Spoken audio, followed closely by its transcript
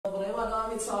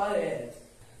ساعت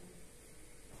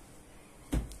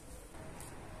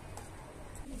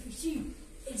Zie,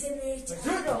 ik zit me echt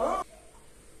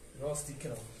راستی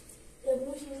کنم Ja,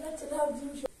 moet je net eruit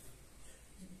doen.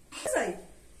 Zei.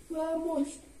 Maar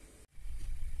moest.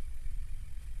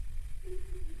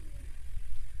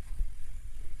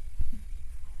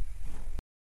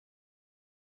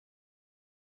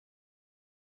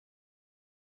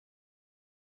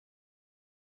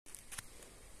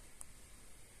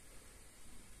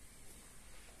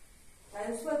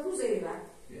 Hij is wel toezien, hè?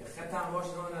 خطم باش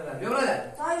رو ندارم بیا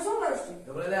برادر Hij is wel lustig.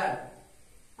 بیا برادر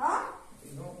Ha?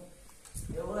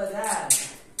 بیا برادر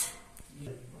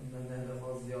من در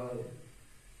باز زیاده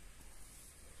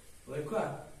باید که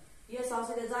Eerst als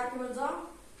hij de zaken met zang.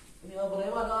 بیا برای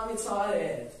ما دامی ساعت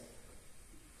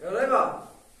بیا برای ما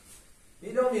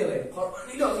نیدو میره قربان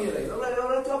نیدو میره بیا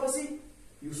برای تو بسی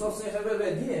یوسف سه خبر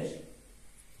به دینش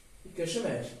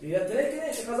کشمش بیا تره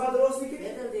کنش قضا درست میکنی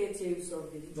Net dat deed hij zo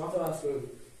dit. زمان تو بس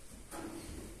کرد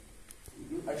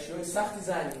اشیای سختی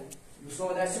زنی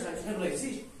یوسف درسی خیلی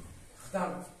رئیسیش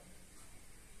ختم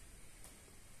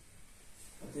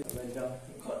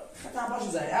ختم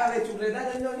باشه زنی اولی تو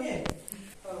ردن نمیدونیه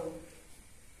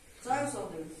Zou je zo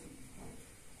doen?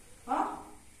 Ha?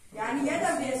 Ja, niet jij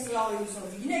dat weer zo zo.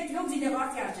 Je nek loopt die er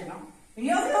wat jaar te dan.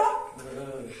 Ja, ja.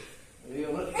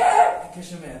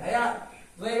 کشمه هیا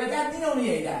ریبتن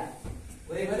نمیدونیه در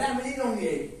ریبتن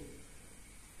نمیدونیه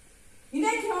Je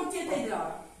nek loopt dit te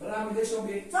daar. برای هم دشتم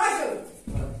بی Zou je?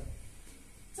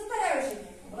 Zo per even.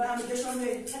 برای هم دشتم بی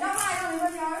En dan ga je dan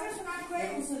met jou eens naar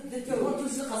kwijt hoe ze dit تو doen. تو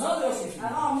سه قضا درست میشی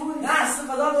Ah, mooi. نه سه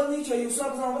قضا درست نیچه یوسف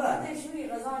بزن برای Nee, sorry,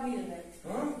 dat is al niet net.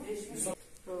 یوسف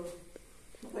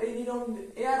این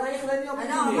یا ریخ لنی هم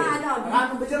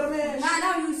Maar بجرمش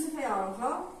nou, Yusuf en jou,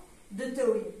 hè? De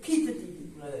toei, kieten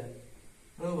die.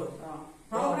 روبر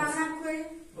Waarom gaan we naar kwijt?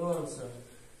 روبر سر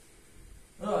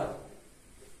روبر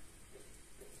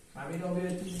همین رو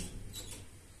بیرتی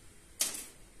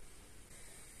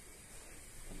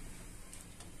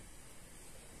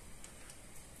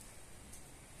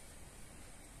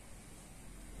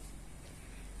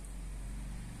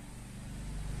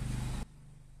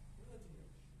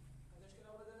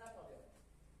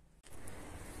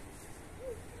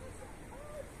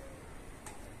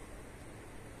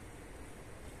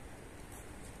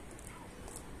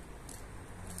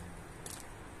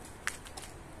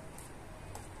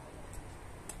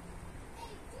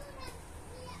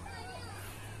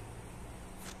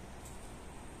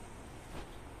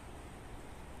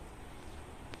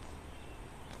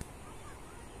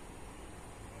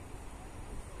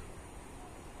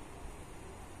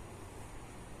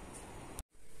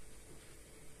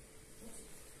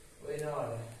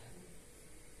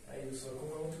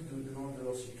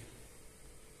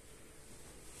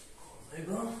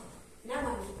Ibrahim? Nou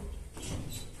maar.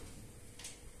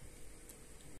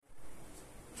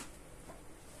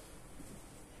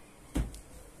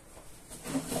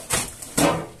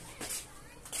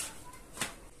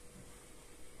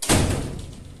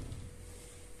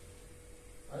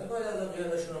 أنا بايد هذا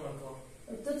غير شنو منكم؟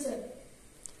 Tot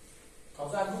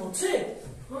قصدك موتي؟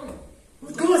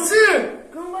 Gosse!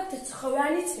 Kom wat het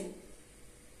gewoon niet zien.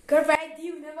 Kan wij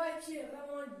die naar wat je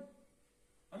gewoon.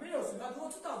 أمير أصلا قاعد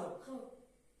موت تطلع.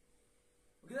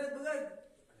 وقلت بقى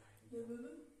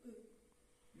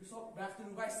يوسف بعد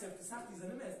إنه بايش سبت ساعتي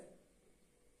زلمة.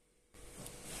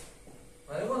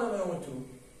 أنا وانا ما موتو.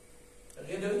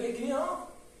 غير ده كني ها؟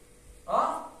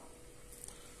 ها؟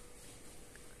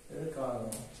 الكارو.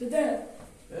 Zitten.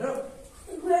 Verder.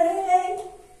 Nee.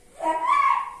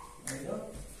 أيوه.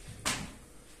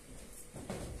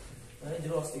 أنا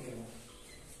دراستي كمان.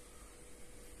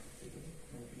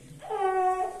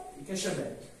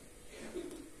 كشبه.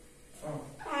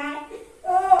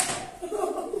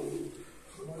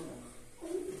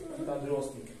 تا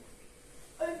دراستي.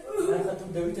 أنا خدت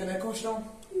دويت أنا كوشلون.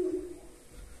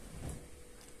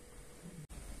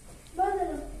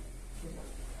 Badem.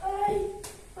 Ay.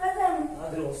 Badem.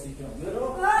 هذا دراستي كمان.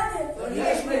 برو. Badem.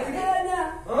 ليش ما يكفي؟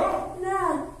 لا. ها؟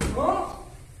 لا. ها؟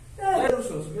 لا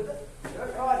رسوس كده. يا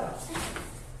كواتا.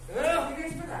 يا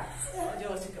كيف بتاع؟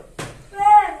 دراستي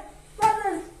كمان.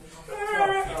 Badem.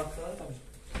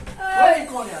 وين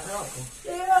يكون يا تراكم؟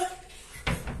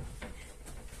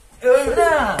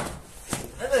 لا.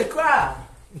 هذا كوا.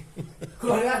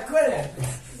 كوا كوا.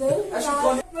 ايش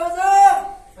كون؟ Badem.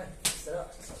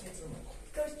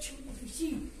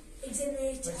 Zie, ik zit me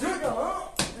echt.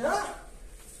 ها؟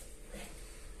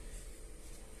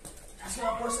 عشان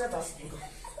أبوس لا تصدق.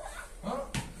 ها؟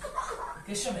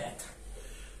 كشمات.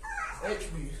 إيش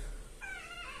بيه؟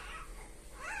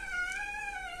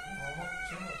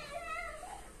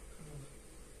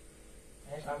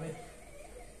 Ami.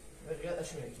 Verga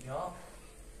şu belki ya.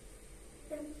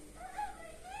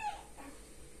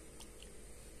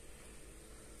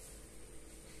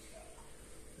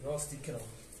 راستي كده.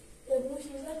 مش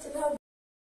بالذات تلعب.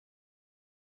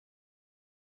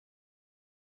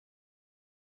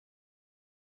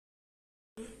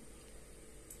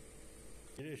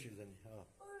 ليش يزني ها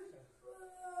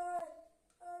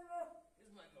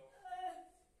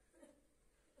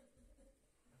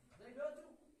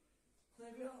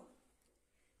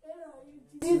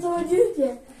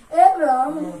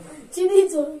Ibrahim,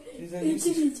 Chinito,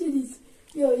 Chinito,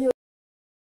 yo.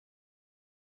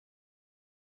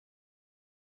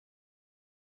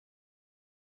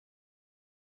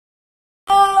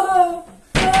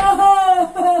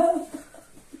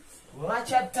 ما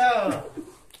شبته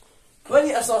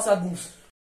وين أساس البوس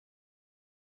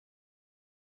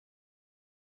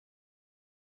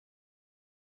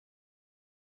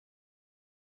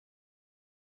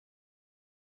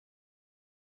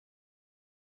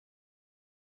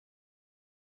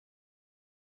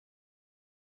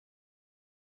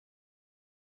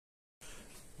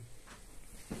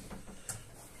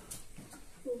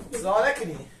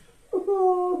زالكني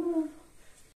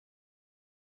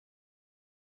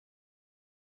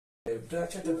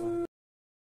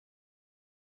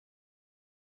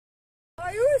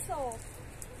Yusuf!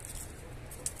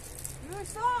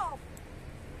 Yusuf!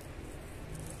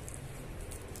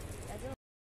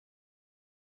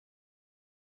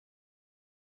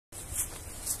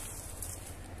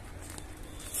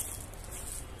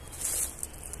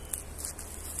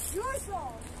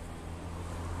 Yusuf!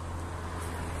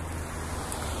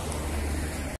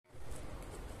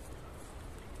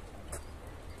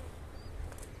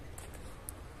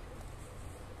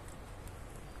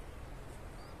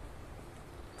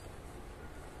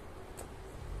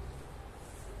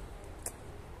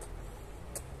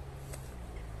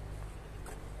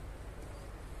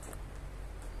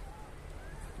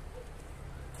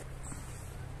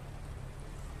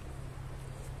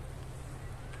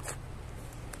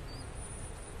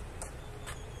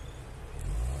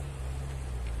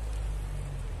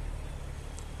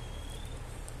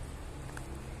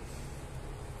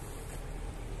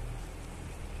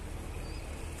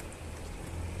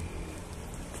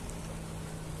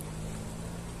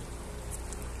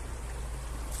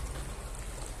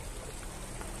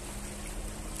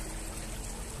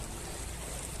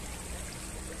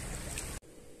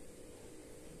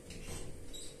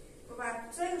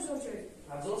 Co już uczyli?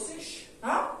 A zosisz? No?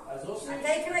 A zosisz? A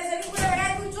tej krajzery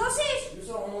jak tu zosisz? Już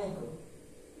on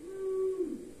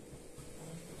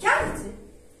Kjarty?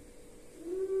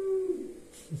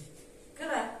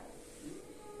 Kyle?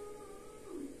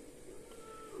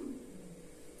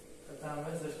 Tam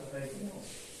jesteś na fejku.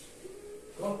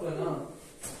 Kopę, no.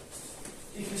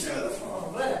 I wysiada,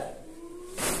 o, wele.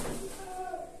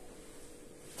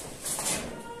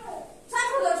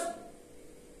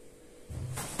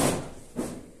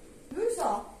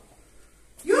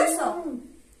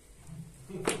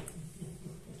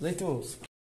 Leitos.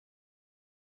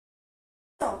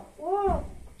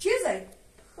 Чизай?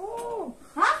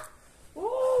 Ha?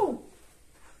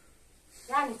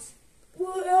 Ja nic.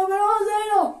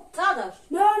 Tadaş.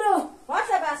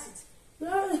 Başla basit.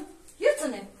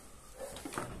 Yırtını.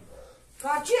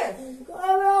 Kaçı?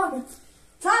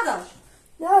 Tadaş.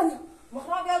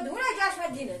 Muhram geldi. Ona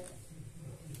geçme dini.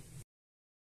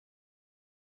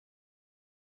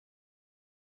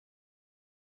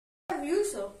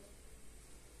 Yusuf.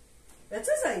 Ne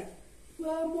çizay?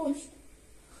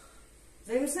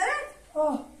 Zeynep sen?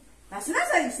 Nasıl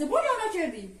nasıl? İşte bu yana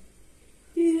çevirdi.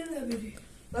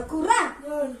 Bak kurra.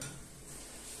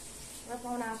 Bak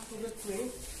ona kurra koy.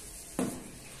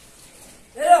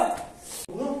 Hello.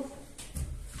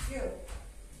 Yok.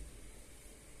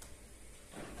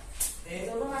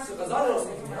 Você casado ou assim,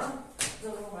 né?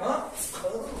 Hã?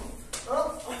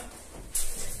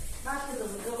 Başka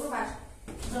zıvı başka.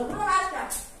 Zıvı başka.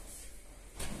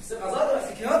 Você casado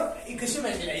assim, né? E que chama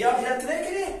ele? Ya bir tane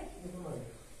kere.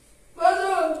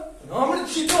 Ne amına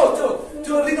şey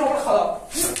tu li ne amına khala.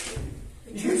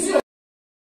 Yüzüyor.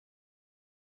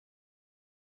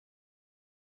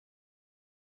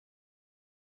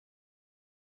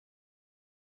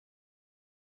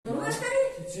 Zıvı başka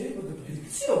ne? Şey bu da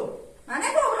bitiyor.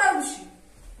 Anne kavramış.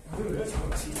 Böyle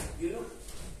çıkıyor. Yürü.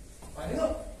 Hani ne?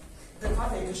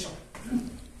 Defa da geçiyor.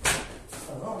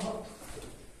 Tamam mı?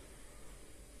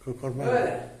 Korkma.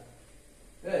 Böyle.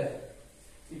 Böyle.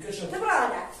 Yıkışın. Ne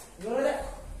burada? Böyle.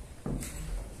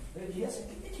 Böyle diyorsun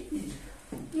ki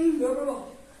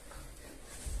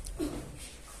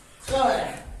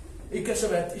Şöyle.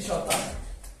 Yıkışın ben inşallah.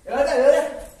 Öyle.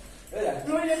 Öyle.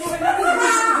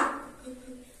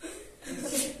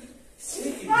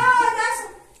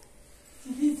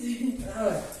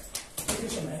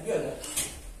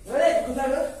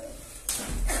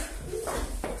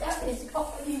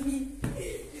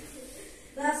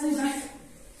 دست میزن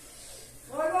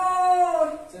وای وای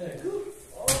سنه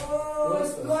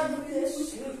گارد بیدش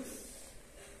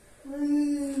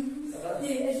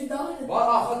اجی داره با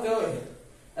آخد دوی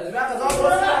از من قضا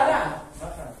درست کردم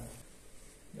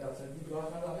یا تنبی گاه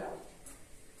خدا بیا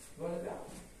گاه بیا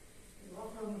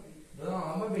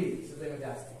نه اما بی سده می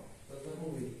دست ما سده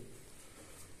مو بی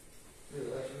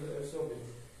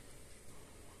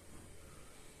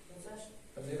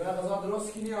از این قضا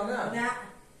درست کنی یا نه؟ نه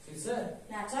سیسه؟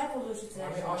 نه چای پردوشی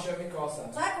همین آشمی کاسه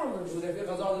چای پردوشی شده فی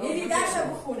قضا درست نیدی درش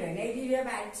بخونه نیدی بیا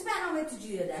بری چی برنامه تو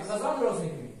جیره درس قضا درست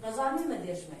نکنی غذا نیمه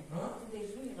دیشمه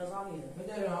دیشمی غذا نیمه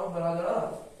بده همه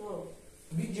برادرات تو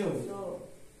ویدیو تو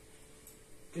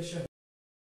کشه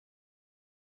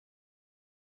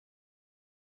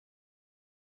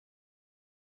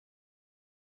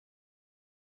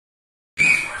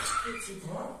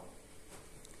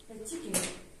چی که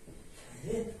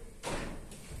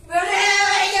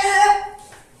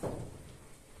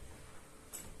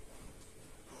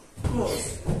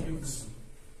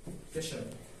کشه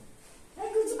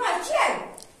گوزی بر چیه؟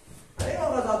 اینو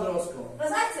غذا درست کن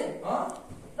غذا چه؟ ها؟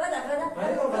 رده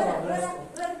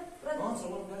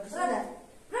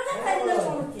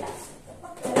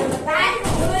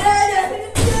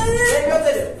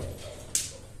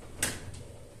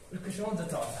شلون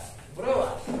تتعب برو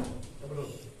برو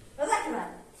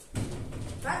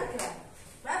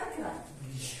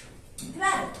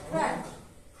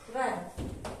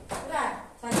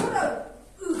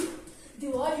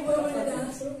دیواری باید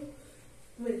دست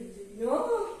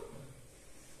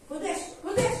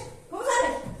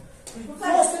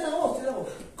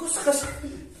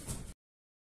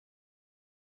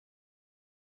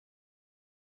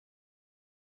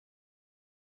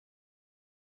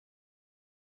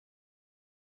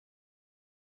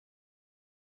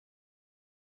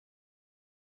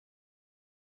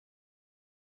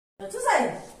تو زنی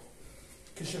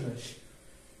کشمش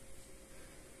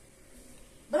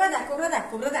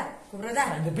برده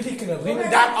عند بلیکنه ریم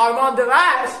در آرمان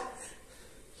دوش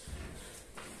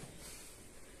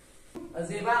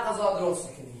از این بعد غذا درست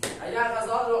کنی اگر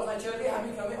غذا درست نکردی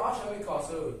همین کمی آش همین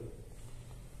کاسه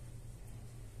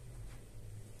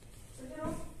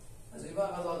از این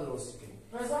بعد غذا درست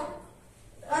کنی غذا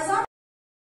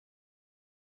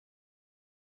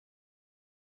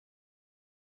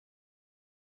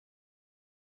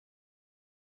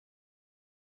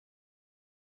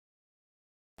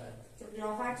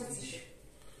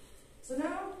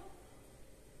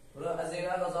برو از این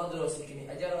بعد غذا درست کنی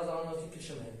اگر غذا نکنی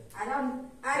کشمه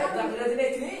الان دقیقه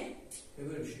نکنی بگو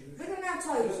بشی بگو نه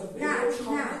چای یوسف نه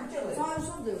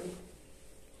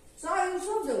چای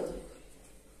یوسف دو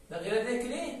دقیقه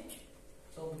نکنی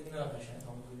تو بگی نه قشنگ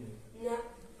هم بگی نه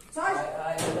چای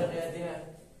ای دقیقه دیگه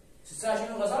سیستش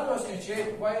اینو غذا درست کنی چه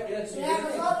باید قیرت نه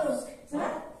غذا درست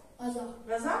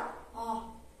غذا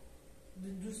آه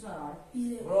دوست ندارم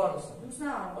برو آنسان دوست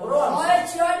ندارم برو آنسان آره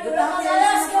چیار داره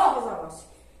غذا درست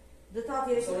دو تا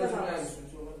تیرش سوال غذا جمعه درست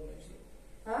نیستم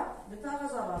ها دو تا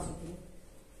غذا درست کنی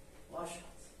باشه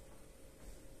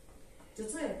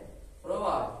چطوره برو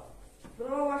باید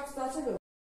برو وقت تا چه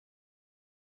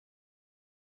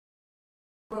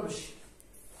برو بشی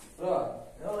برو باید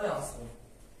یا برای آنسان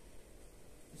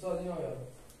سوال یا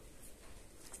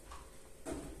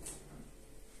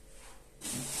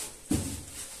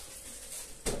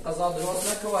غذا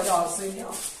درست نکن ولی آرسین یا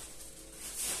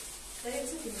داریم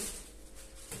چی کنی؟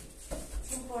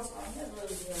 چون پرس کنی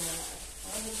روزی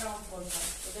آنه جام پرس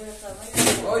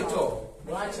اوی تو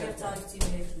باید چرته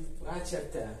چرته باید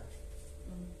چرته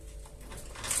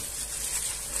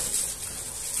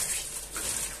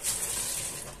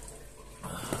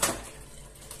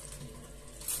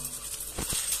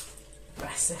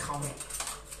بحثه خانم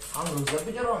روزه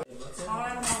بگرم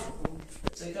خانه ما بکن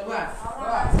سیتا باید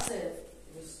خانه ما سه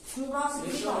شو راست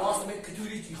یه شما راست به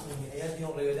کتوری تی خونی اگر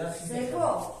دیون ریاده سیکو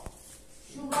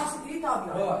شو راست گری تا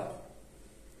بیا باید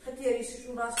خطی ریشی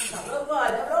شو راست گری تا برو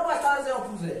باید تازه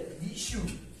آپوزه دیشو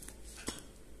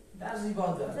در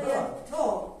زیباده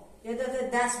تو یه دفعه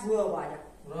دست بوه باید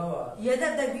برو باید یه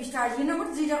دفعه بیشتر جینه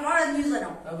مرد زیجا قارد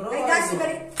میزنم ای دستی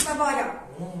بری بباید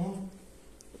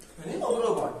اینو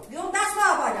برو باید دیون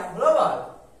دست باید برو باید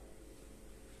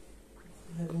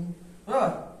برو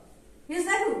باید نیز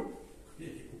نگو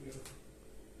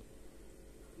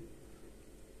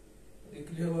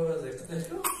یکلیو بابا زیتش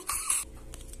کن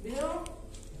بیرون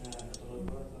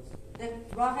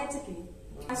واقعی چکی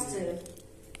هست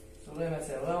سوره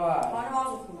مثل برو باید خانه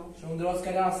واضح کنم شون درست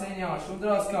کرده حسین یا شون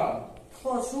درست کن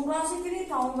خود شون راست کنی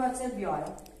تا اون بچه بیایم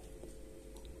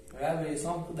باید به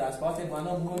ایسان دست باید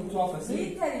تکمانه بگویم تو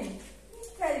آفسی؟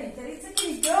 تری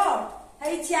چکی دار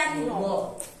هی چی هم اینو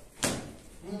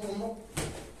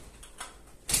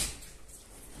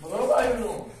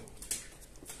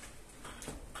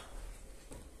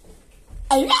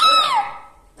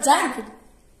زن کن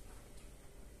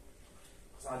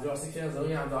راستی که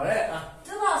زمین هم داره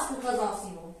تو راست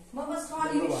قضاسیمو ما بس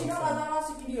خالی میشینم از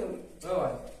راستی کلیوی برو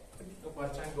تو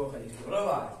پرچنگ گو خیلی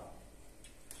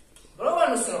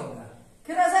برو نسرم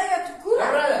کرازه یا تو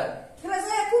کوره برو کرازه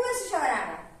یا کوره سی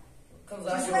شوارم کم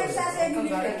زن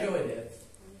جو بده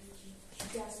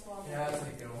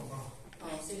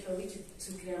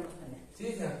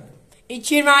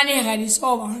İçin mani hadis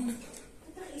olan.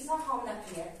 İsa hamle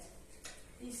kıyet.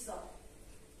 İsa.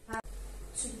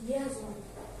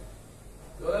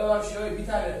 دوله بار شوی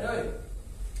بیتره نوی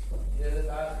یه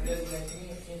آخریت نکنی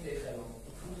خیلی تیخلم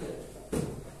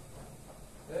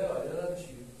یه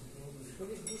بشی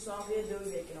Bu sahiye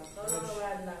dövüyor ki noktalarına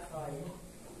verdiler kayı.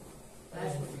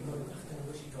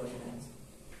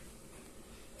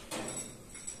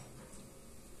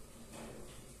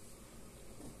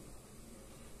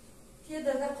 که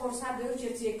داده قرصه دو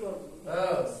جتیه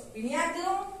کرد. بینیت دو؟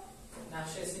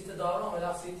 نقشه سیت دارم ولی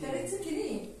سیتی تریت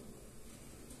کنی؟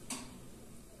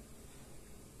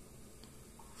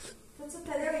 تو چه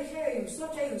تداری خیلی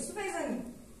یوسف بزنی؟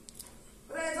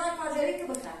 برای ازای کاجری که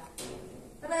بخر.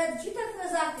 برای چی تفت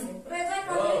نزد کنی؟ برای ازای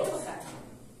کاجری که بخر.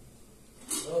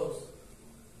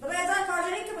 برای ازای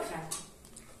کاجری که بخر.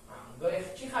 برای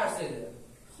چی خرسیده؟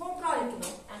 خوب کاری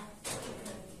کنم.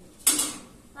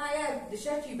 یه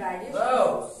دشه چی برگیش؟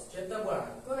 چطور برن؟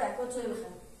 گوه کتوی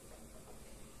بخر.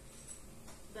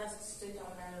 دست ستوی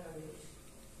تامنه رو بیش.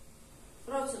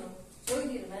 براتونو توی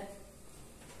دیرمه.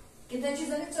 گیده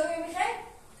چیزانی توی میخوای؟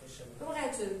 تو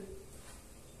بخوای توی.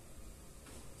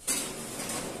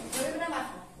 توی بنا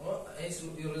مخم.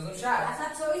 این روزم شد؟ اصلا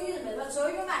توی دیرمه و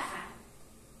توی بنا مخم.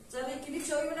 توی کلی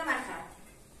توی بنا مخم.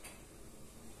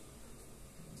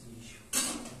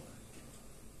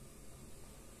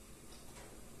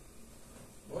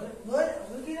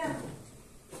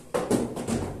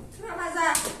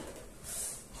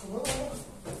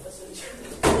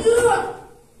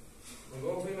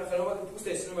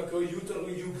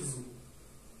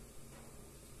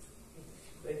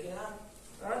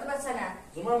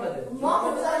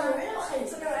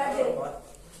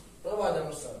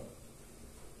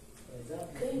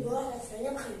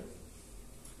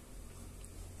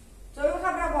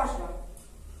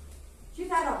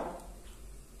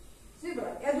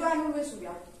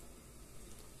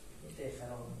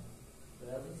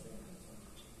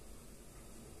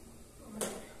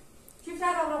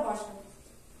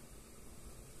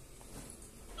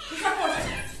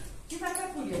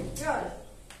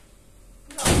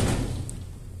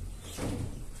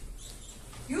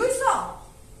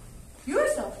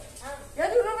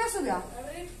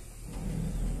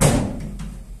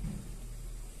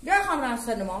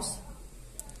 Sınırmaz.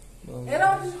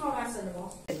 Era bir kahve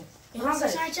sınırmaz. Nasıl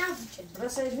şarkı yapacağım?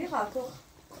 Burası ne halkı?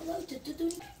 Kolay tuttu.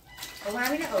 O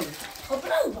hamile oldu.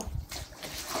 Kopralba.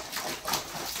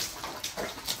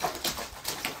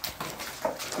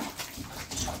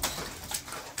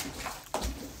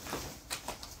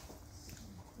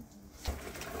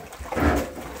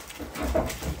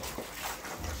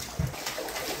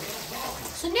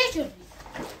 Sunnet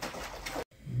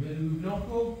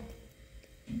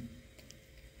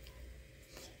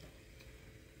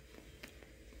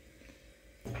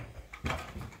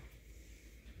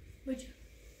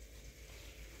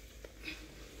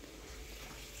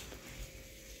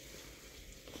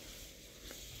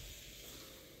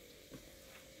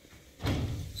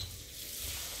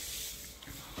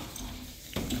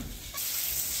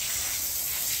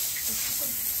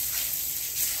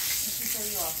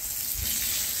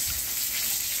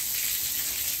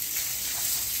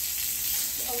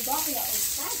Odağa ya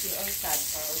Ostad.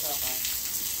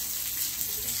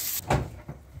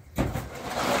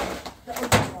 De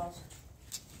odağa var.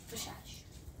 Beşaş.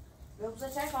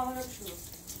 Yoksa çay kahve yapışıyor.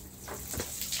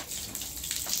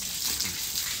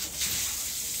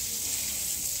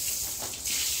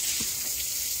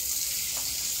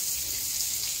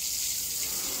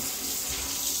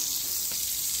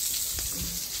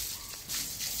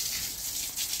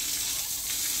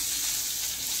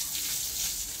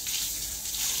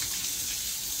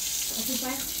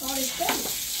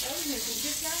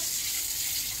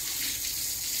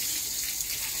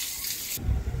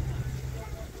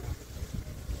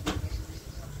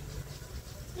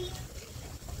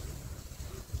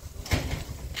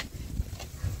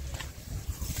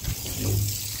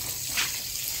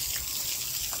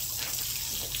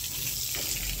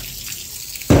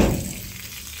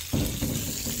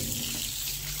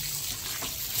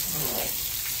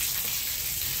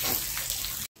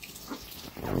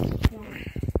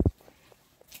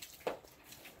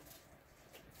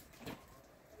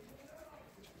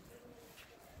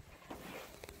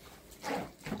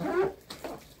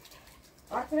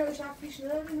 نمیش فیش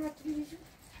نداری نتونی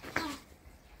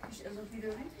فیش اضافی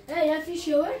داری؟ یا فیش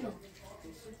یوردم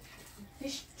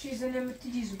فیش چیز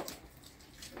نمیتونی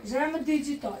زنم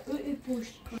دیجیتال ای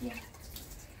پشت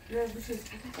Biraz bir şey.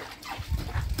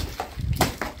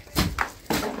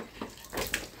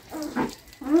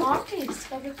 Artist,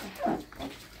 tabii ki.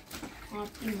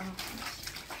 Artist.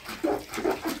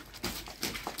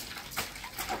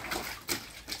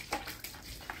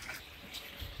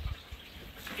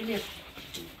 Elif.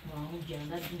 Wow,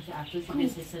 jangan bisa aku sih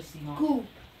biasa sersima. Ku.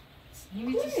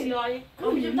 Ini sih siai.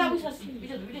 Kamu jangan tahu sih.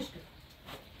 Bisa tu, bisa ke?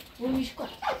 Bu iş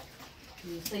var.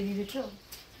 Saya di situ.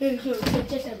 Çok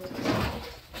güzel.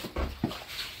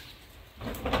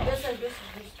 Biasa.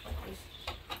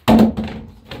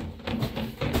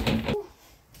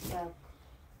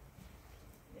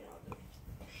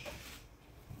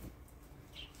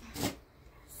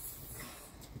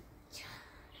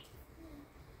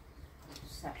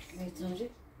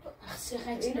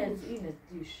 اینه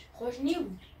دیش خوش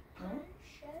نیم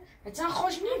اتن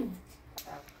خوش نیم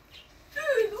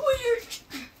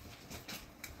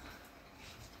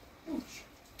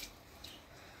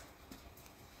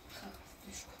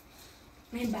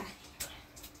من بعد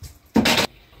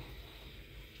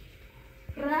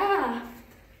رفت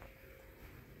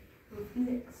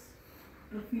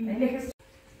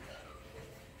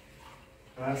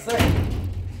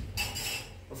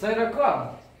Sai da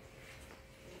qua.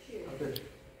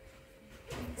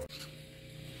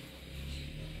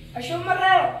 اشوف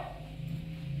مرة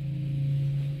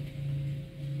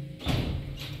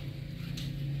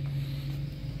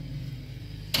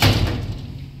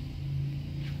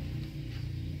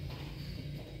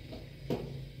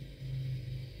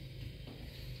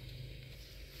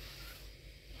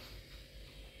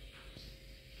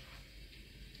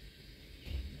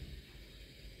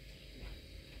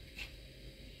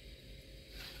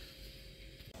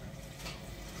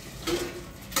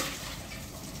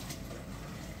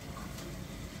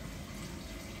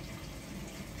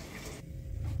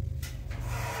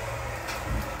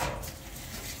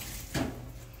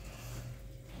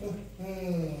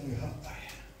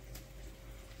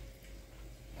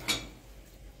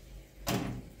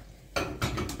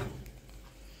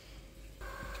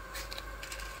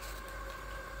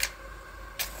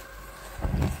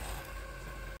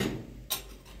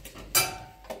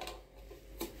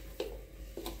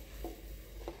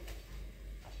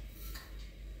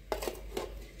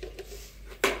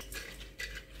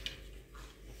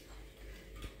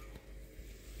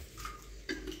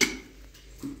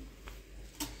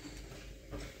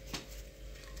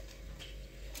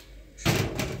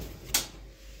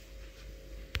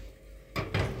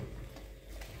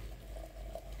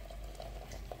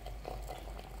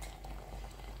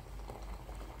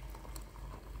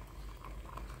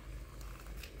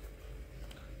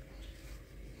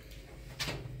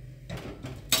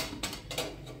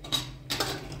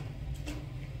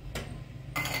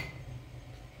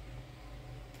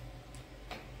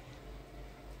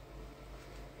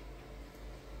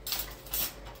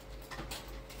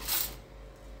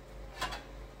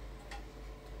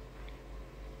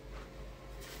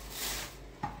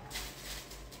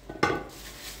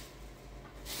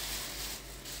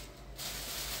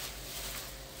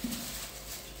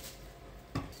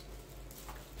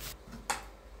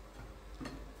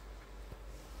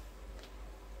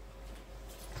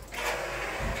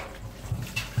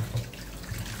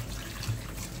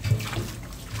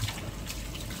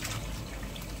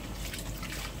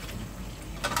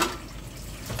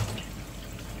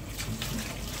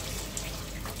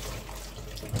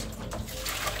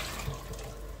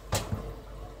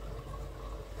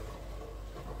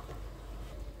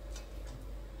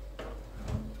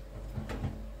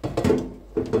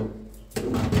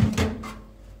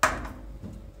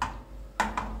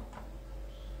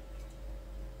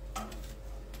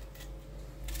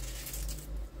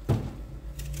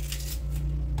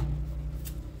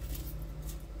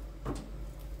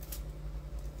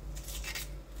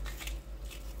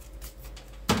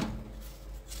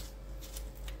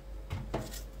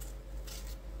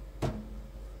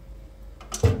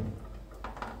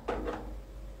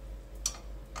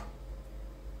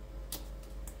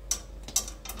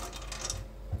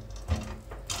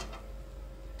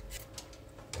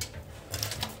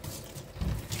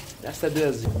Desta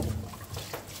dezi.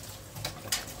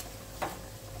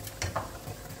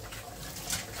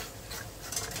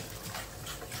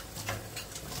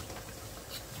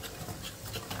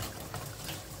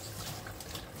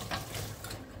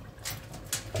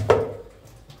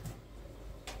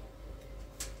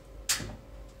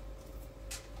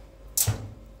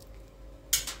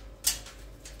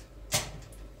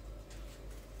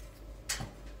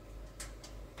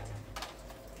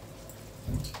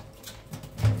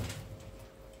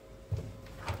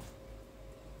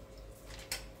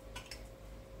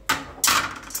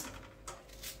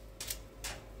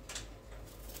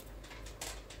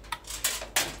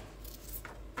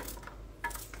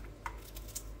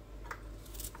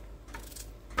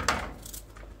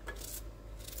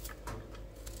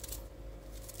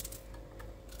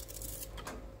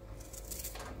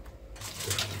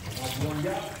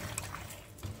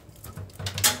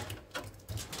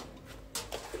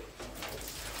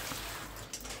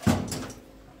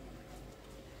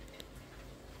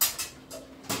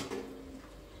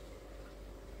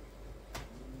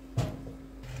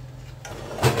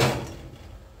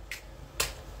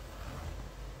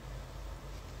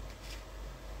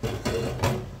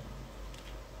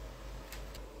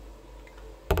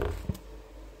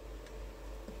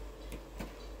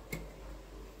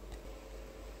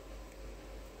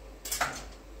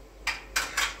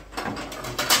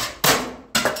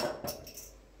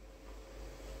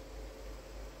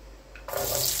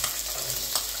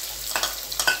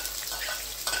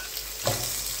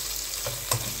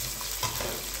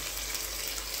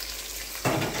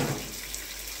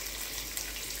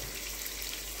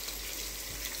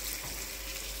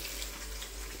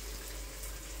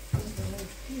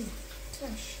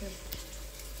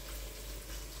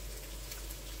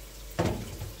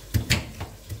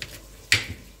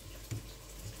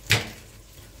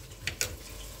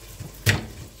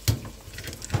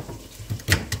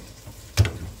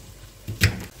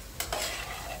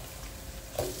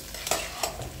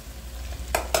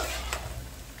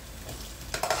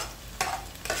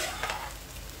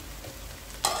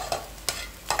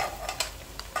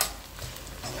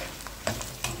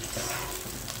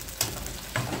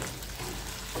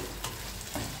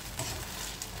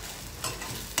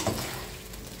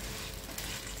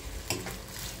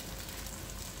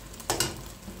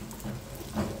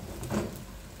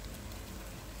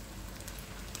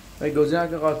 گوجه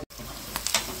که قاطی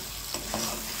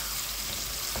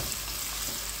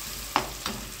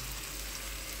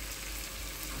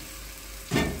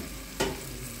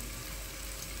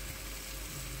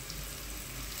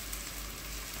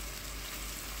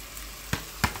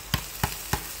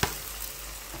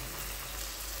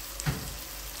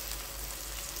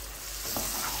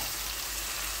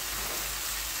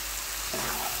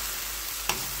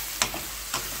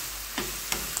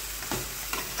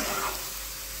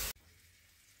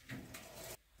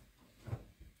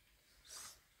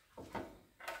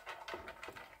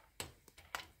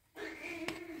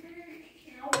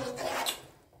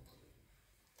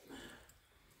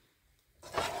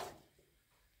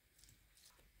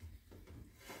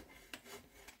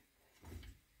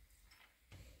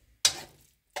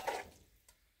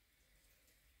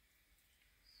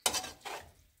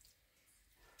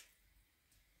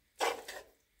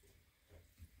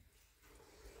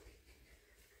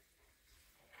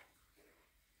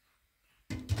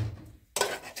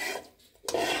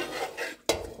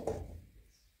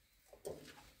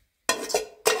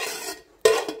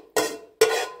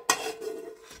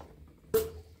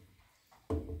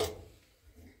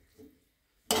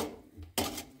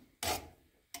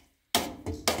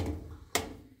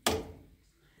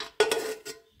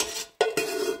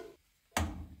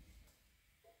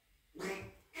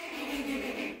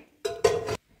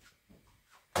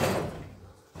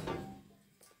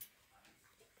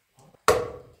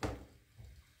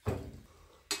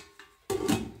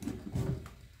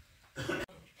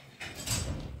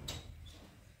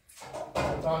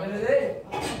تعمل ايه؟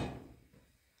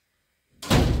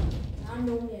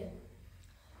 عندهم ايه؟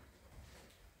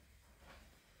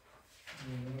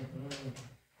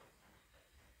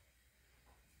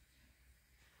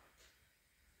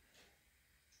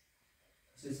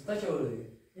 Siz ولدي؟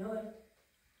 Ne var?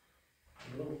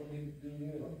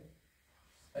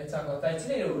 انت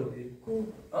قطعتني ولدي؟ Ku.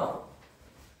 ها؟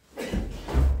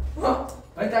 ها؟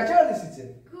 انت چه سیتن؟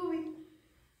 Kubi.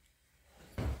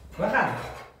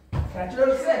 بخن.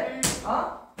 کچه سه؟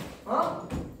 ها؟ ها؟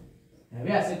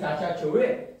 نبی اصلا تاچه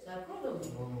چوه؟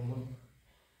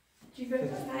 Ci fai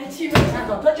fare? Ci fai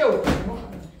fare? تا چوه؟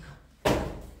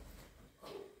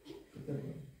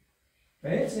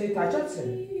 ببین سه تاچه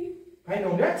سه؟ پای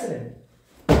نونیت سه؟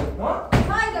 ها؟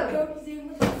 Haydi. Çok güzel.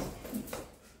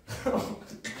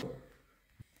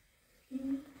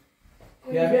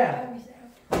 بیا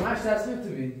همش تصمیم تو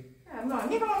بی No,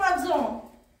 mica mi ragione.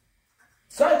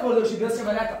 sai cosa ci piace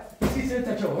vedere si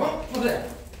sente ciò no? Cos'è?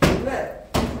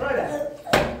 Guarda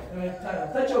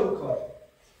faccio un po'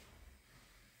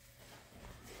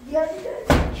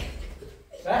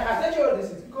 dai حتى چه وردی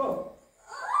سی کو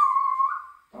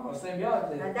سیم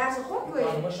یاد درس خوب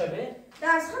ما بود. شبه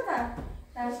درس خوب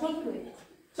درس خوب بود.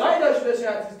 سای داشت بشه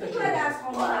حتی تو درس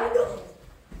خوب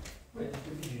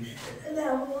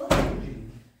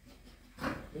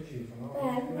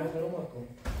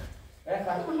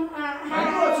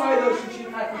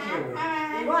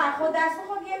ایوان خود درس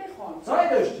خوب یه میخون. سای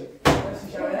داشتی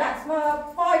درس ما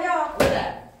پایا.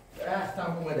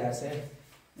 تموم درسه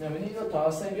نمیدونی تو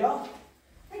تا سیم یا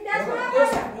درس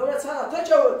ما یورا تا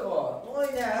چه کار اوی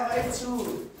نه ای تو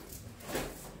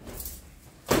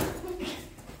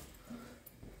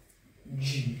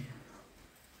جی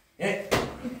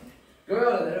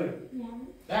گویا دروی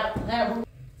نه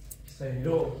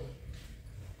سیلو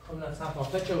خب نه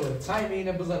تا چه تایم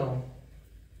اینه بزنم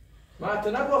ما تو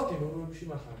نگفتیم اون رو چی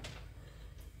میخوام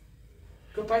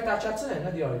که پای تاچاتسنه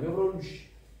نه دیاری ببروش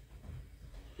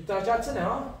تاچاتسنه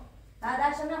ها نه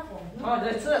درسم نخون ها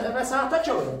درسته به ساعت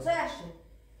چه سرشه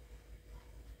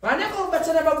من نخون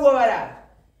بچه با گوهره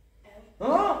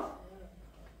ها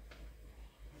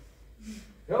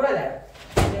یا بله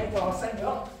یک آسان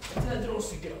یا بچه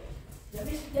درستی که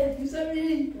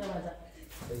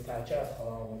تاچات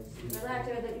خواهی نه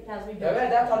چه بده تزویج یا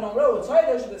بله تا نمره و چای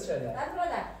داشته دسته نه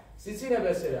برادر سیسینه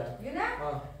بسیره یه نه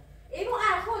اینو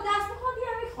ارخو دست بخواد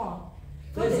یا میخوان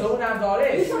تو زونم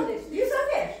داره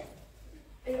یوسفش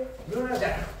برو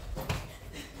نده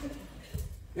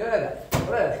بیا نده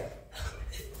برو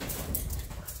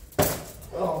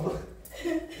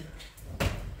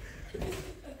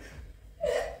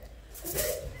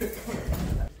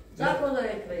زن کن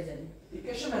داره یک بزنی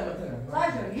یکیشو من بکنم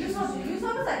زن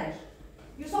یوسف بزنش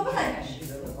یوسف بزنش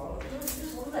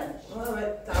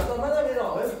تعداد من این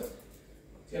آقای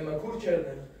که من کور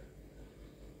کرده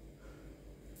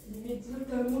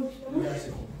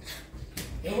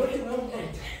یه باری که من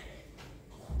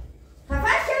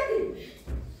خفش کردی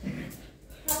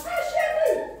خفش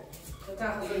کردی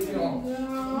تخت بزنی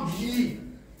آقای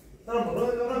دارم برو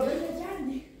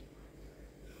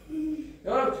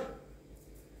یارب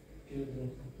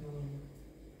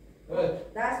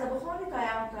دست بخوانی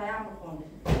تایم بخوانی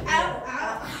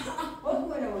خود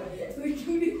کنه بوده توی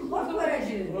چونی خود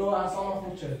برجی برو اصلا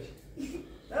خوب چرک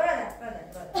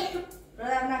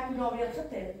برادر نکنی آبیاد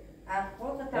خطه از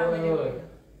خود تمنی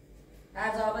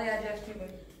از آبا یا جشتی بود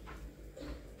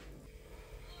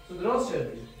تو درست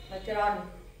شدی؟ مکرانی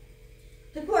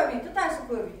تو کوه بید تو ترس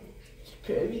کوه بید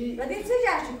که بی و دید سه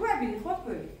جشتی کوه بید خود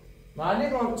کوه بید من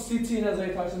نگم سیتی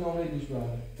نزایی تاکسی نامه دیش بره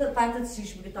تو پنت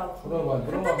سیش بودی تا بخون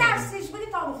برو تو دست سیش بودی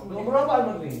تا بخون برو بال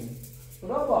مدرین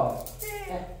برو بال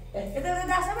که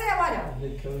دست هم یا بالا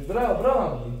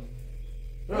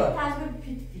برو تازه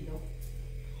پیت دیدو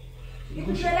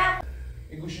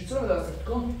این گوشی تو رو دست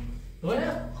کن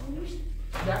نه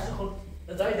درس خود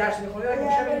ازای درس میخونی یا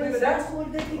گوشه میدونی به درس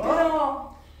خورده دیگه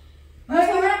یوسف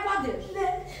برای پادش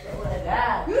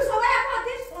یوسف برای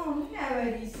پادش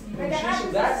نبریسی گوشیش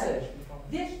درسش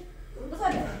دیش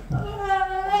بسانه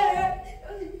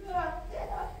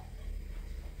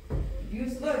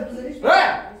یوسف بزنیش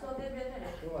یوسف دل بهتره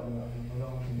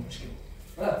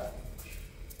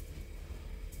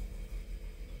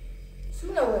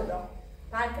سونه بودم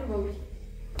پرکر بودی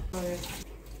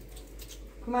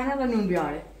کمانه و نون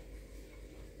بیاره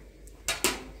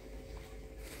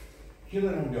کی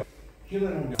داره اونجا؟ کی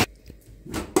داره اونجا؟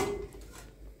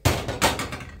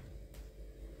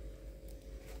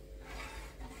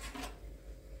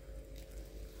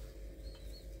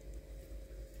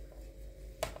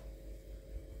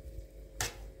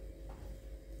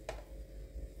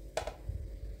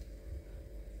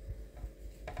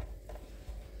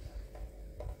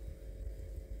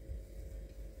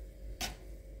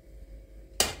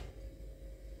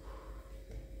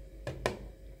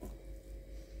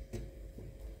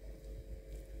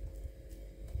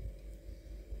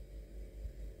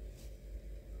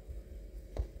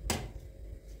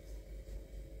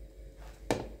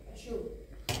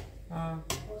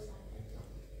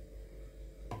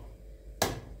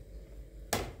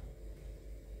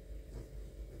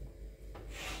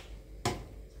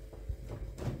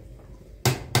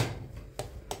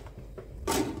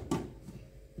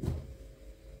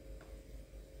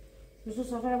 یوسف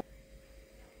سفر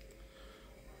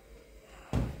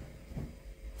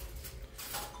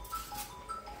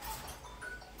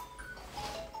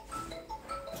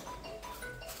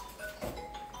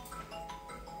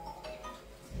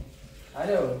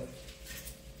الو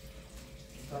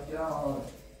تاکیا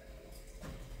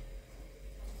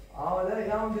آره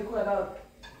گام دیکو ادا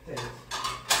تیز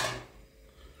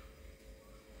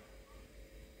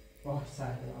واه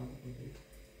سردم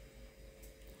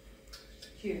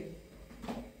کی؟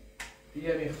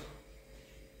 بیا میخ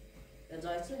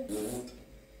ازایته؟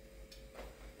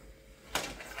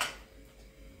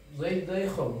 زای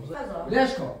خوب غذا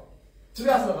بلش کن تو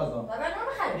بیاس غذا بابا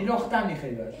نمیخواد این اختم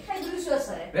میخوای باش خیلی دوست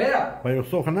داره برا با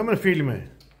یوسف نمر فیلمه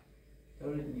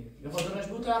به خاطرش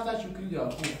بود رفتش چون کلی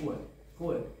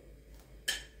خوبه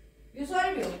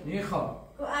یوسف بیو میخوام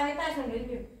کو آره تاشون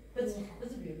بیو بزن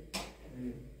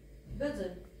بیو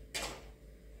بزن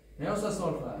نه اصلا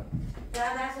سوال کنم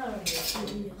درس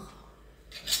نمیگه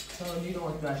چرا نیرو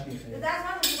متوجه میشه درس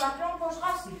نمیگه باکرام خوش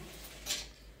خاصی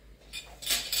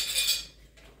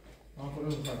من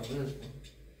کلو میخوام بلش کن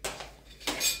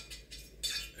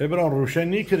ابران روشن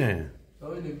نیکنه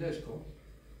داوید بلش کن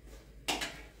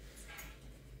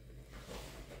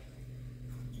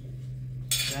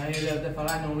یعنی لفته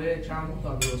فقط نمره چند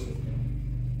مختار درسته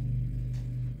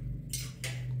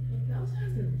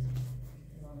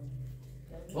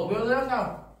با بیاد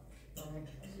نکن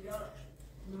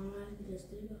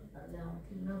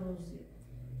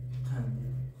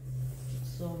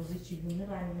سوزی چگونه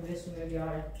رنگ رسونه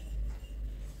بیاره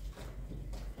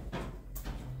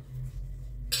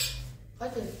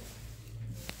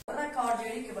برای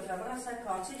کارگری که بخواه برای سر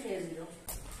کارچی خیزی رو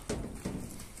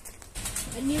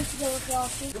نیست که بخواه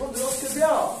جون درست که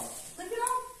بیا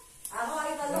بگیرم آقا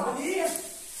ای غذا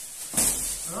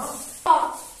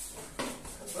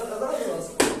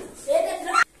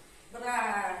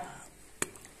برای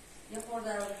یه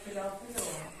خورده فلافی رو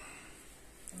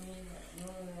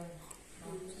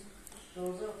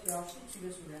روزه فلافی چی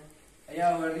بسوله اگه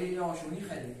آوردی آشونی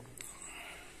خیلی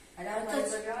الان باید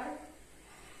بگار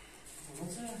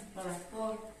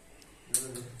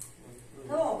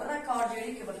تو برای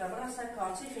کارگری که بخواه برای سر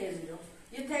کارچی خیزی رو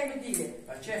یه تیم دیگه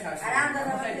بچه خرسی الان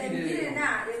دارم دیگه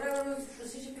نه یه رو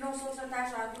شوشیش کنم سوسه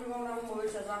تاش آتور میمونم موبایل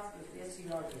شزاف یه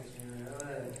سیگار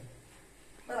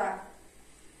برای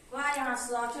وای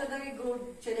هستاچه داری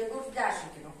گرد چه گرد داشتی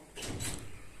کنم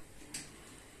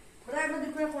برای من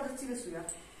دیگه خورده چی بسویا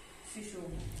شیشو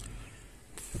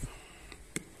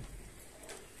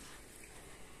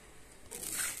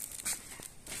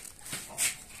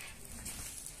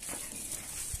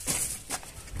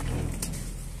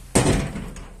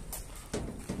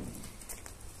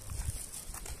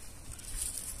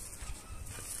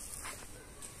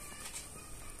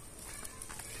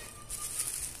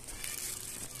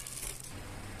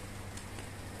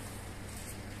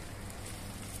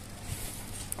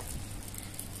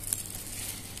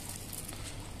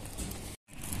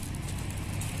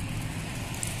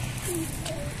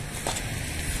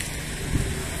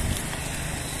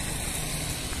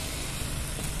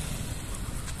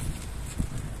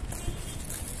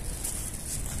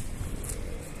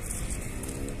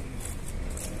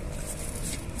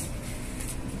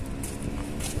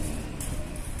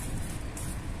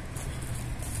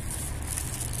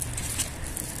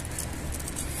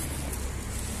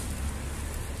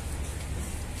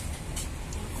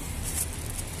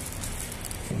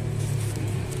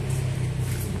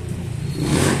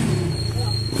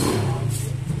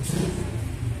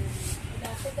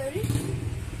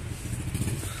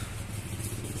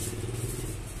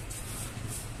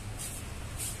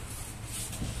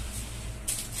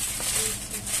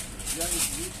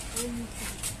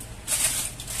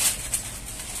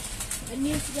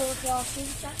نیست که بخواه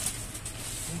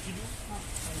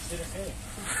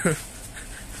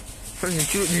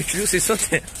یک کیلو 300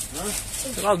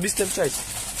 چقدر 20 امتیاز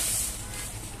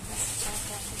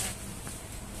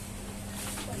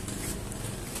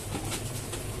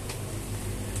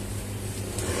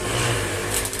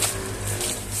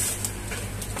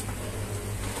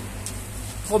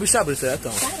خب بیشتر برسه حتی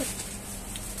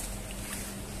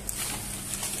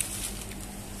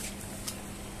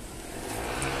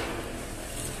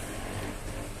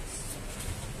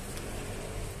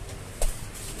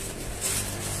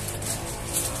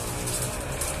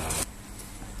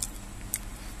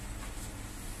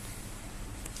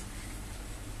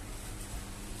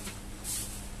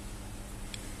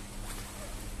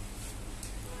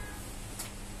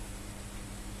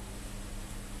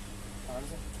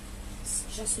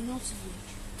Já se não se viu.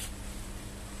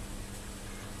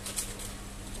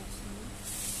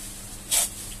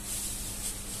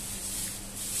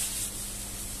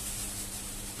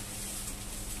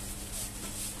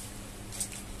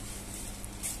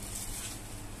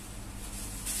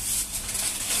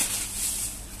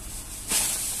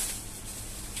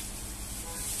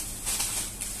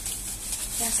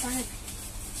 Já sabe.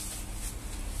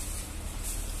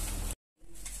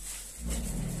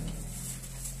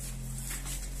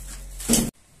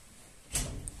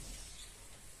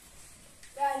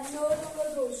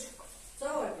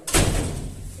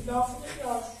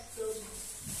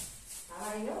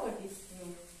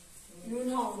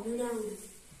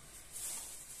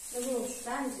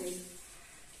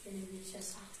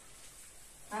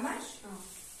 همش؟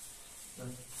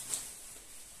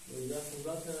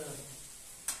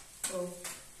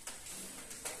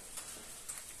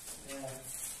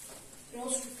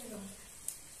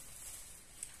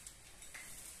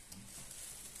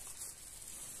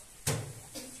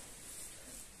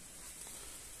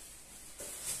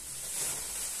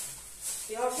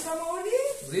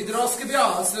 زي دراس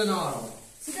كبيرة أصلا نارا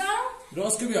سيجارة؟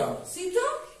 دراس كبيرة سيتو؟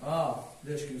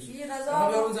 ليش كيوسف؟ في أنا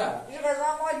غذاء بيوم زعل في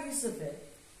غذاء مال يوسفه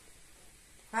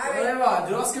ولا ما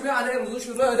دراس كبيرة عليه رزوش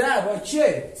ولا ده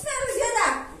بچه سر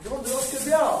زيادة جون دراس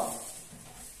كبيرة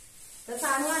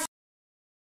تسانوش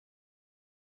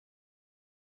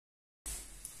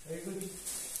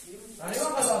أنا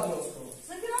ما غذاء دراس كو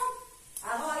سيجارة؟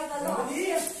 أهو أي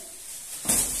غذاء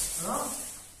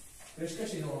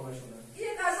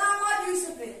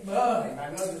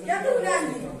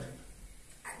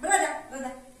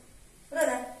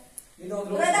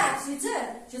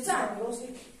درست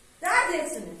نیست. در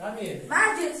دیتسنه. همین.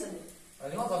 من دیتسنه.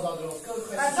 ولی ما غذا درست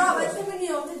کرد. غذا بچه منی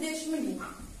آتی دیش منی.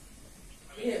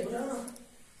 یه برای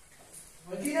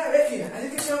مدینه بکنه.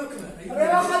 هنوز که شما بکنه.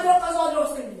 روا خدا غذا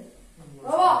درست کنی.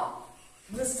 روا.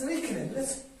 نستری کنه.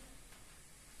 نست.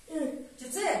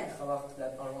 چطه؟ خلاص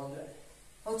در آرمان داره.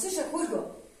 او چه شکوی گو؟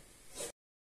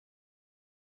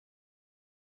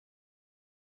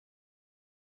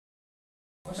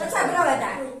 بچه برا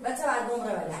بدن. بچه برا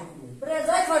بدن. برای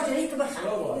ازای کارجری که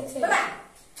بخواه. ببن.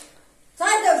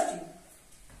 ساید داشتی.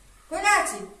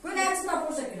 کنه ما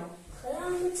پرسه کنم.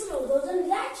 خیلی میتونم دوزن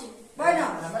لکی. باینا.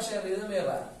 همه شریده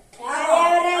میره.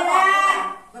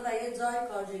 بلا یه جای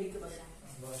کارجری که بخواه.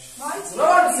 باش.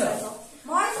 برو بسه.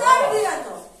 مای زن دیگه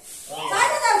تو.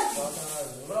 ساید داشتی.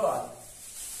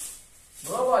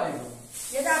 برو بالی.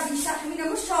 یه در بیشتر همینه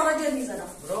مش شارجه میزنم.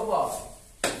 برو با.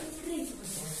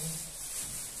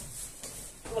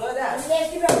 برو در.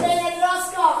 یکی به بین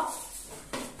راست کن.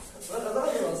 برو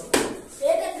درست.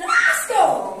 بین راست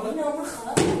کن. اینو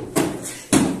بخواد.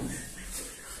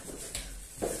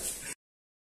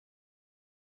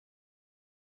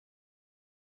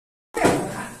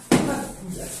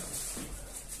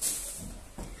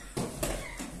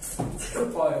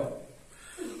 پایو.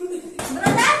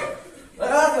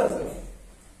 برو.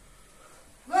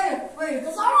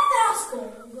 بزار راست کن.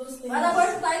 بعد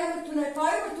باید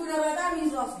تایی بتونه بعد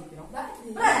میز راست میکنم.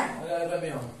 برو.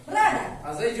 میام. برو.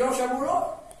 از این جام شب برو.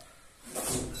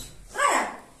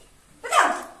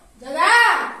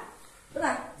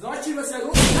 برو. زاچی بس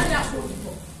یادو. نه نشو.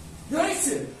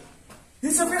 یاریسه.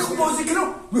 هیچ وقت خوب بازی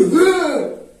کنم.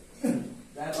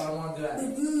 در آرمان داره.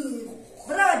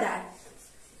 برادر.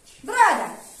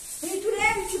 این تو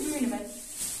نمی چی ببینم.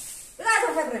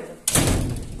 برادر.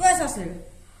 گو اساس نمی.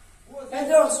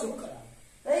 درست کن.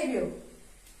 ای بیو.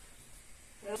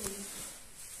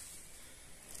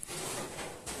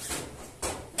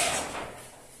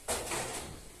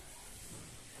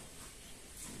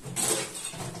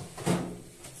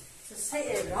 سه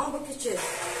ابراهیم بکشه.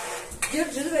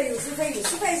 جلو به یوسف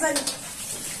ایزنی.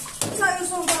 تا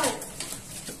یوسف باید.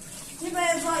 این به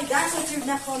ازای درس چی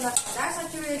نخواه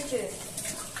درس چی باید که.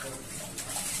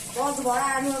 باز دوباره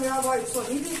هرنو میاد باید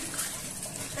سونیدی.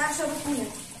 درس بکنه.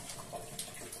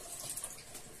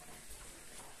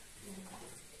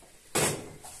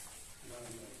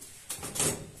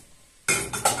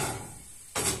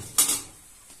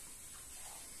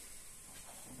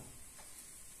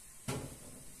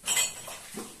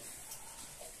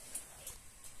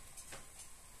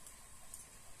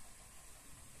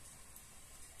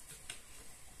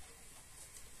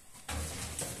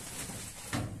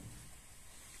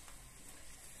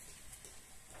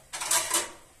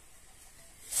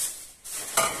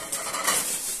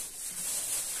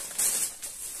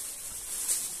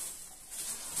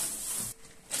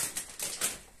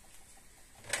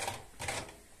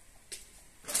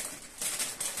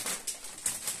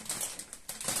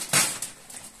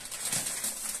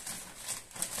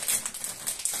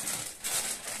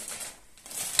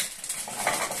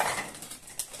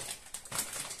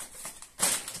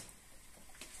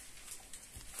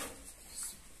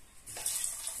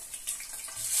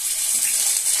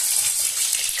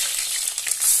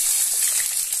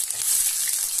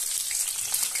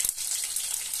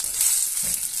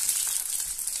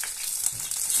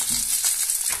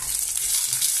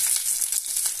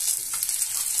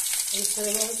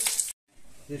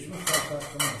 Deixa-me passar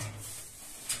também.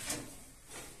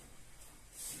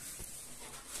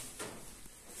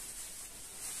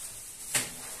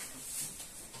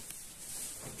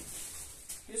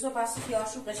 یوسف پس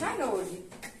پیاشو قشنگ آوردی.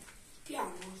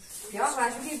 پیاز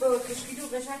مجبوری با کشکیلو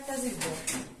قشنگ تزیر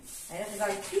بود. این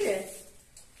خیلی پیره.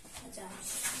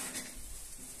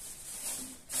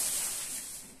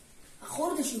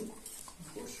 خوردشو.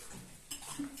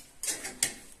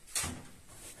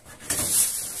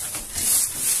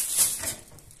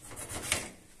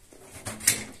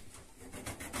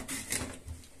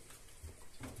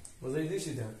 وزيدي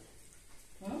شي ده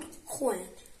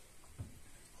خوند.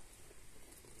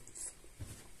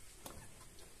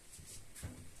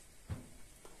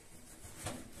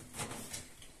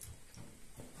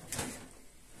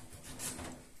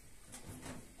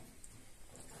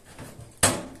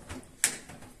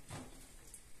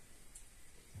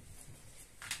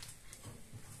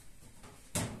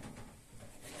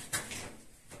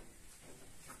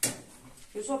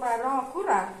 Yusuf Ibrahim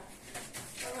kura.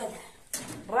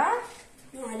 Ra?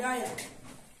 No, لا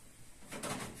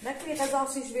نكري غزال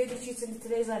سيش بيدي شي سنة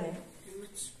تريزاني.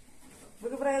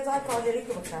 بقى برا يزال كاجري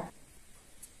كبكا.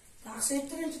 تحسين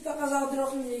ترين تتقزا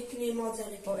دروخ من يكني ما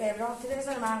زالك. او ابراهيم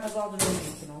تريزاني مع غزال دروخ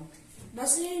يكنو.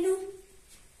 بس إنه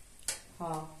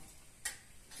ها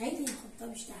خیلی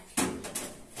خب بیشتر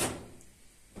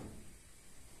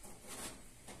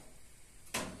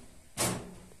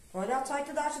Olha, sai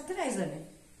que dá de 3 anos.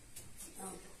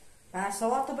 Só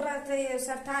outra brata e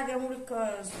acertar é muito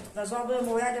das obras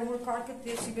moedas é muito caro que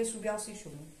tem se ver subir assim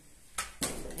chuva.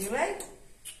 Direi?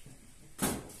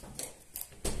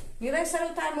 Direi se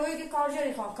não tá moído de carro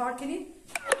de carro que nem?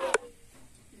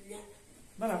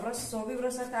 Bana para subir para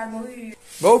acertar moído.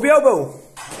 Bom, Biel.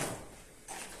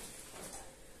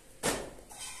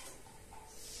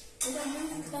 إذا ما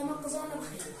كنت ما قصانا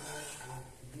بخير.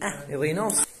 يبغي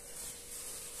نوم.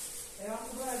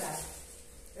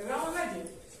 Ibrahim Magic.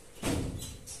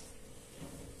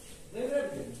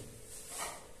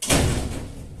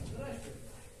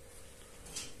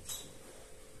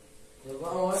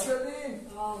 ما شدیم.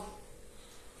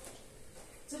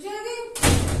 Co cię robi?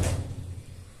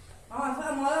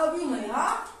 A, moje robimy,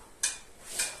 ja?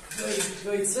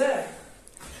 Gojce.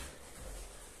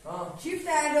 Çift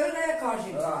değerli karşı.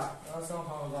 Ja sam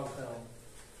han zapraszam.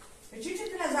 Ci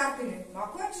tyle zakiny.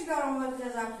 Ma kończy garą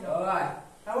tyle zakiny.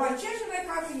 A łacie sobie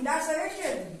kakin, da sobie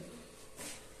się.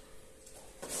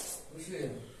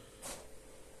 Muslim.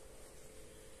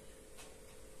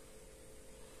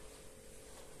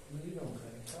 Nie wiem,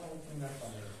 co on na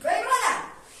panie. Bey bana.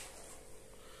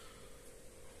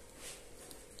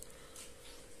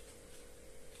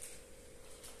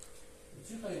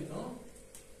 Czytaj to.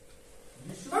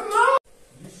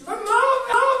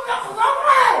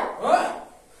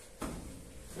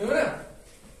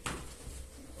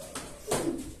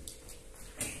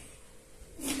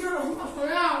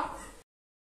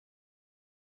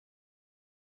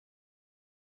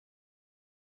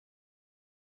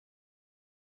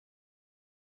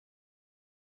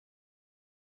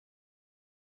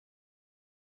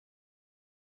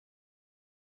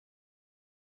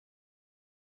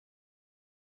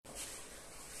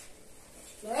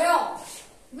 Leo.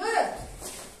 Ne?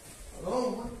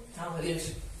 تعمل ايش؟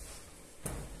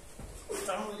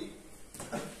 تعمل ايه؟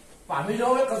 بعمل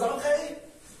له هيك قزم خير؟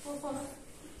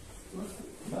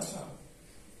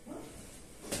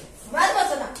 بعد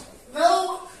مثلا.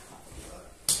 لو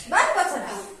بعد مثلا.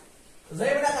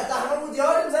 زي ما انا تعمل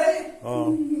مديار زي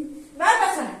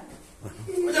بعد مثلا.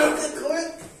 مديار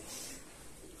كويس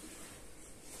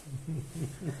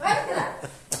بعد كده.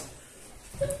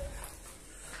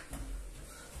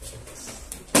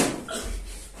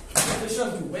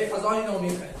 شنو وي قزاني نومي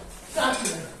خير تعال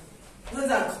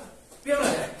نزلك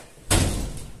بيلا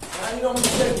يعني نوم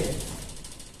مشترك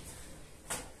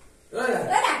لا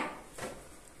لا.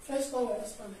 ايش طول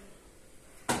اصلا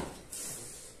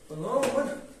نوم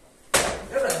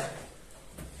يلا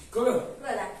كله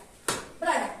لا.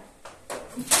 لا.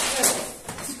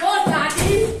 سبورت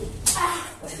عادي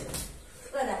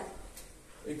لا.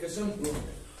 يكشمت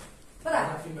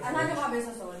لا. أنا ما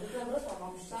بيسا سوى. لا بس ما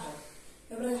مش صح.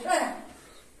 ابراهيم لا.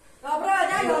 لا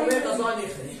برا ده. وي قزاني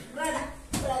خير لا.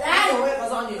 وي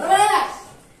قزاني خير لا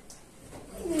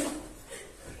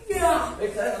يا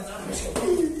هيك انا مش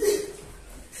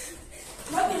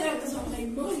ما بيغير قصة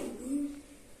خيمة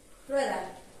لا.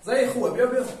 زي اخوه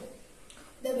بيو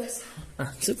ده بس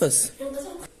بس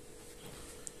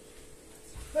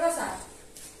Brasa.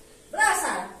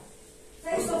 Brasa.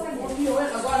 Sai só pra mim. وي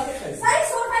قزاني خير Sai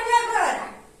só pra mim agora.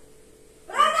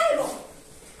 Brada aí, bom.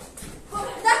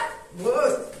 Da.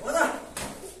 بص وانا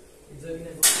زين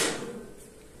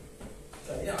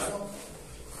يا عم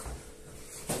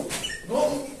نو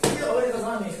يا وي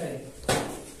قزاني خير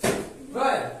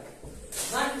راي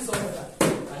ناكي صوتك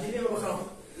عادي ليه بخرم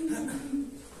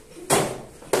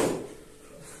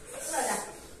Brada.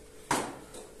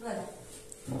 Brada.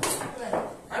 Brada.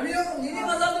 عمي نيني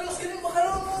قزاني مسكين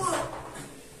بخرم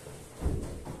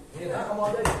هنا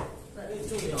كمان ده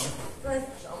شوف يا Brada.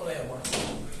 عمره يا ابوي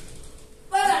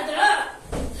برا Brada.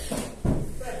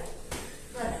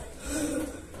 Brada.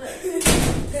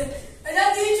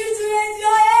 انا تيجي تسوي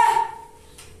زياده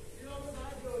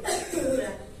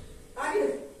Abi.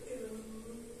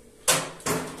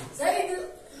 زي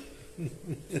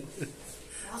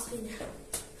عصينا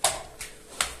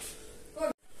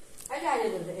Olha aí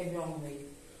do Ibrahim aí.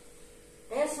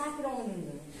 É sempre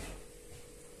um.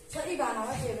 Só liga na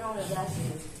hora que Ibrahim é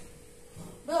Brasil.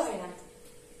 Doi, né?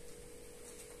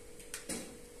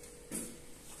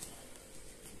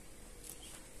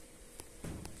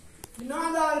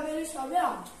 não dá a ver isso, tá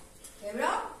vendo?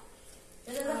 Ibrahim?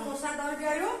 Ele tá consertando o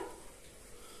diário?